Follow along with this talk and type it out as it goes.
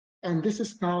And this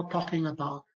is now talking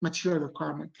about material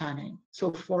requirement planning.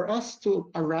 So for us to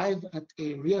arrive at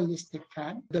a realistic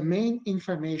plan, the main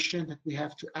information that we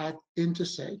have to add into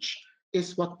Sage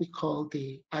is what we call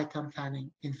the item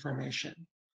planning information.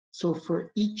 So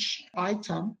for each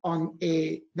item on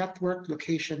a network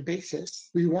location basis,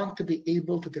 we want to be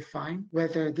able to define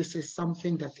whether this is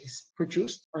something that is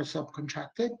produced or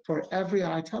subcontracted. For every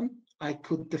item, I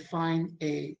could define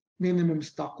a minimum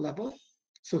stock level.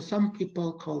 So some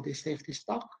people call this safety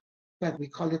stock, but we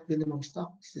call it minimum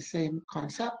stock. It's the same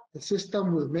concept. The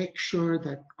system will make sure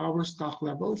that our stock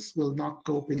levels will not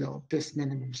go below this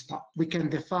minimum stock. We can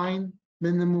define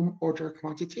minimum order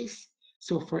quantities.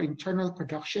 So for internal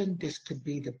production, this could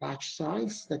be the batch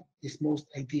size that is most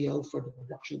ideal for the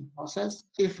production process.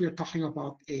 If we're talking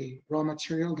about a raw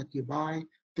material that you buy,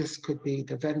 this could be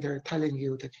the vendor telling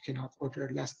you that you cannot order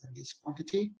less than this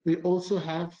quantity. We also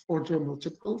have order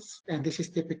multiples, and this is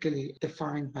typically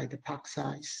defined by the pack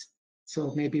size.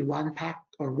 So maybe one pack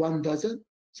or 1 dozen,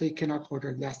 so you cannot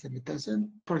order less than a dozen.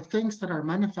 For things that are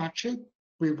manufactured,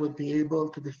 we would be able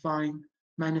to define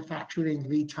manufacturing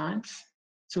lead times.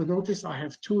 So notice I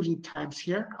have 2 lead times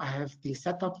here. I have the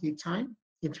setup lead time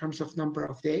in terms of number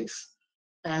of days,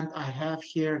 and I have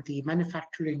here the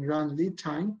manufacturing run lead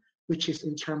time, which is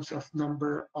in terms of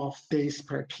number of days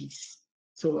per piece.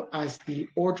 So as the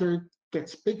order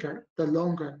gets bigger, the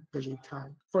longer the lead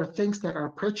time. For things that are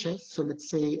purchased, so let's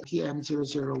say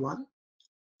PM001,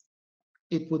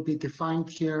 it would be defined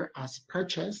here as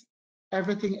purchased.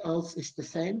 Everything else is the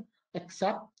same,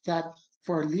 except that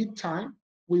for lead time,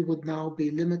 we would now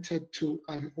be limited to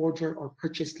an order or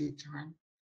purchase lead time.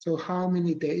 So how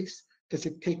many days does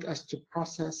it take us to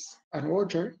process an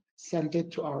order, send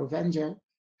it to our vendor,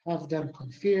 have them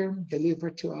confirm, deliver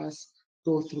to us,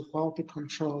 go through quality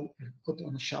control, and put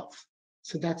on a shelf.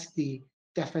 So that's the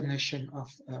definition of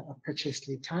a purchase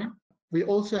lead time. We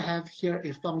also have here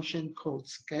a function called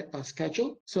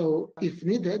schedule. So if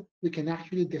needed, we can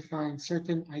actually define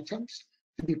certain items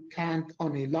to be planned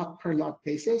on a lot per lot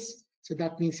basis. So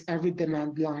that means every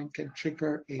demand line can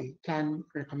trigger a plan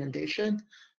recommendation,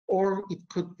 or it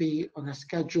could be on a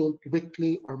scheduled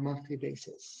weekly or monthly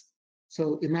basis.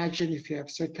 So imagine if you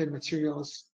have certain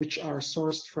materials which are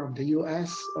sourced from the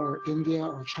US or India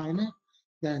or China,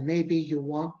 then maybe you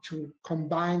want to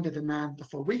combine the demand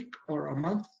of a week or a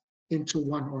month into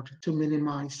one order to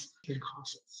minimize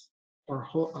costs or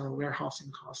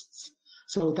warehousing costs.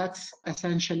 So that's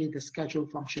essentially the schedule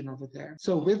function over there.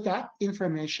 So with that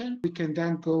information, we can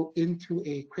then go into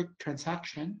a quick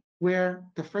transaction where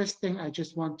the first thing I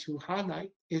just want to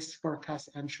highlight is forecast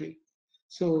entry.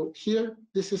 So here,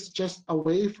 this is just a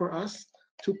way for us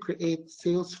to create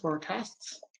sales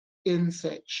forecasts in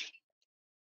Sage.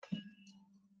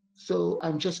 So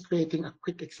I'm just creating a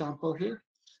quick example here.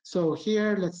 So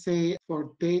here, let's say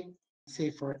for date, say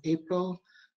for April,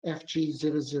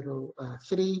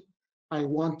 FG003, I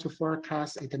want to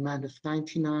forecast a demand of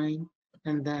 99,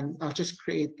 and then I'll just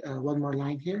create one more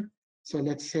line here. So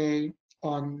let's say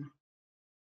on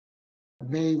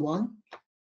May 1,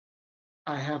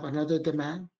 I have another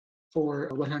demand for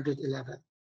 111.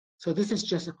 So this is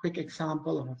just a quick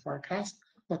example of a forecast,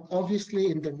 but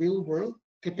obviously in the real world,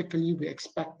 typically we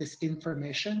expect this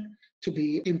information to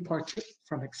be imported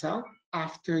from Excel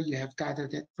after you have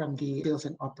gathered it from the sales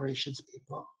and operations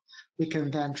people. We can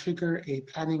then trigger a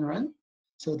planning run.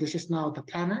 So this is now the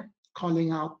planner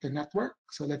calling out the network.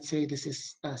 So let's say this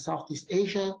is Southeast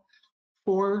Asia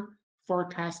for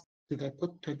forecast. Did I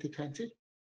put 2020?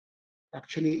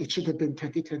 Actually, it should have been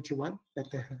 2021, but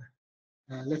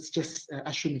let's just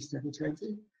assume it's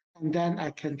 2020. And then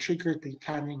I can trigger the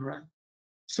planning run.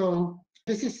 So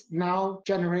this is now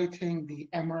generating the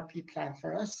MRP plan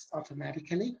for us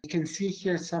automatically. You can see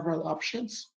here several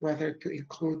options, whether to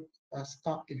include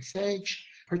stock in Sage,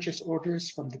 purchase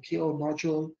orders from the PO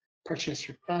module, purchase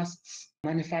requests,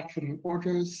 manufacturing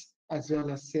orders, as well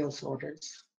as sales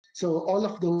orders. So all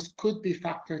of those could be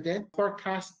factored in.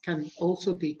 Forecast can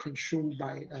also be consumed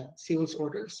by sales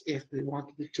orders if we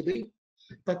want it to be.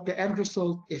 But the end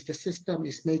result is the system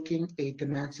is making a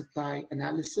demand supply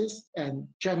analysis and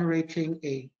generating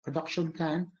a production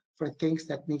plan for things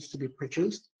that needs to be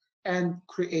produced and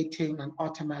creating an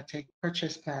automatic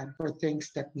purchase plan for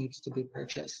things that needs to be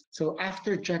purchased. So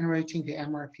after generating the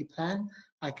MRP plan,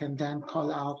 I can then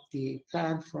call out the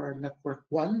plan for network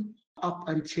 1 up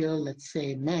until, let's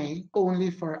say, May,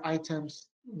 only for items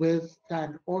with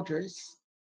planned orders.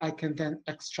 I can then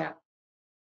extract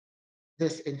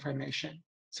this information.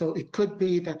 So it could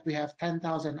be that we have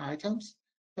 10,000 items,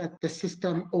 but the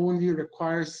system only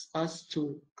requires us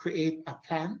to create a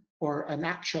plan or an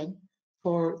action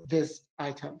for these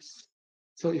items.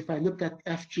 So if I look at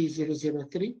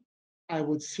FG003, I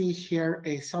would see here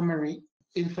a summary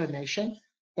information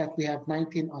that we have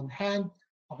 19 on hand,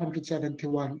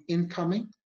 171 incoming,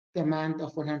 demand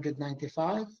of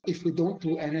 195. If we don't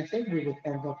do anything, we would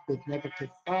end up with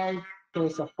 -5.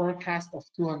 There's a forecast of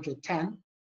 210,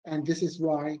 and this is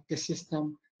why the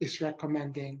system is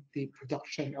recommending the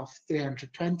production of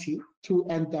 320 to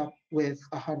end up with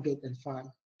 105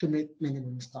 to meet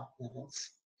minimum stock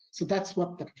levels. So that's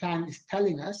what the plan is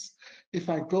telling us. If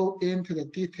I go into the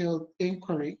detailed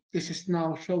inquiry, this is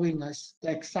now showing us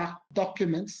the exact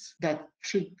documents that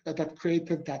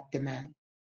created that demand.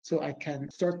 So I can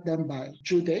sort them by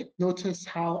due date. Notice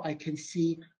how I can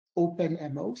see open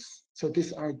MOs. So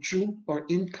these are due or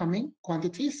incoming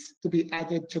quantities to be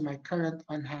added to my current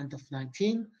on hand of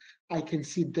 19. I can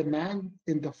see demand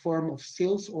in the form of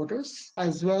sales orders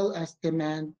as well as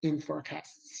demand in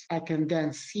forecasts. I can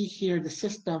then see here the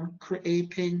system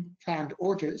creating planned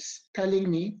orders,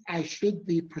 telling me I should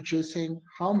be producing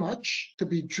how much to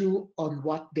be due on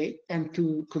what date, and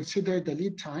to consider the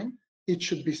lead time, it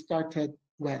should be started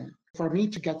when. For me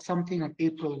to get something on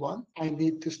April 1, I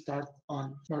need to start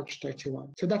on March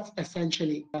 31. So that's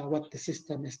essentially what the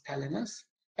system is telling us.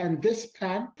 And this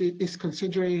plan is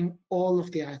considering all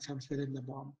of the items within the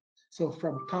BOM. So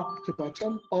from top to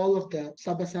bottom, all of the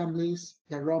sub-assemblies,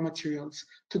 the raw materials,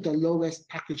 to the lowest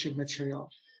packaging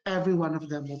material, every one of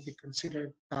them will be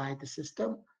considered by the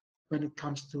system when it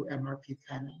comes to MRP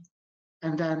planning.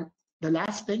 And then the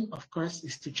last thing, of course,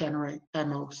 is to generate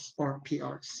MOs or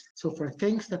PRs. So for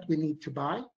things that we need to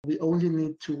buy, we only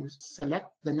need to select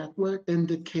the network,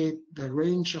 indicate the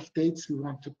range of dates we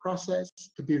want to process,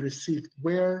 to be received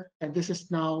where, and this is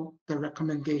now the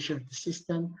recommendation of the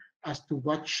system as to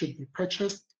what should be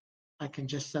purchased. I can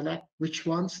just select which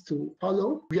ones to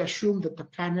follow. We assume that the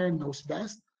planner knows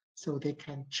best, so they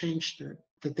can change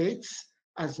the dates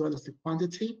as well as the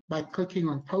quantity. By clicking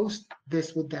on post,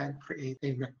 this would then create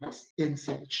a request in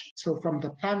Sage. So from the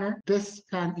planner, this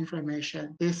plan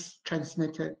information is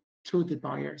transmitted to the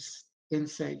buyers in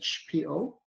Sage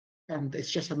PO, and it's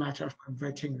just a matter of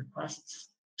converting requests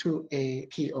to a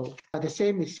PO. The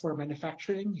same is for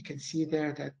manufacturing. You can see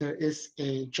there that there is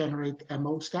a generate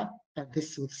MO step, and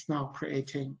this is now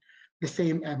creating the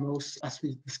same MOs as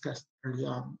we discussed early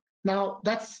on. Now,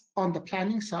 that's on the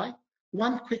planning side.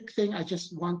 One quick thing I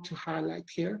just want to highlight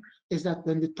here is that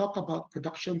when we talk about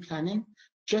production planning,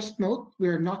 just note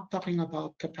we're not talking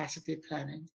about capacity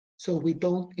planning. So we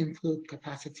don't include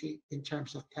capacity in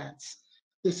terms of plans.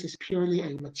 This is purely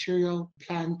a material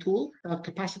plan tool.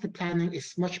 Capacity planning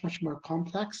is much, much more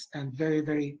complex and very,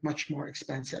 very much more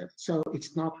expensive. So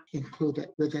it's not included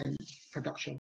within production.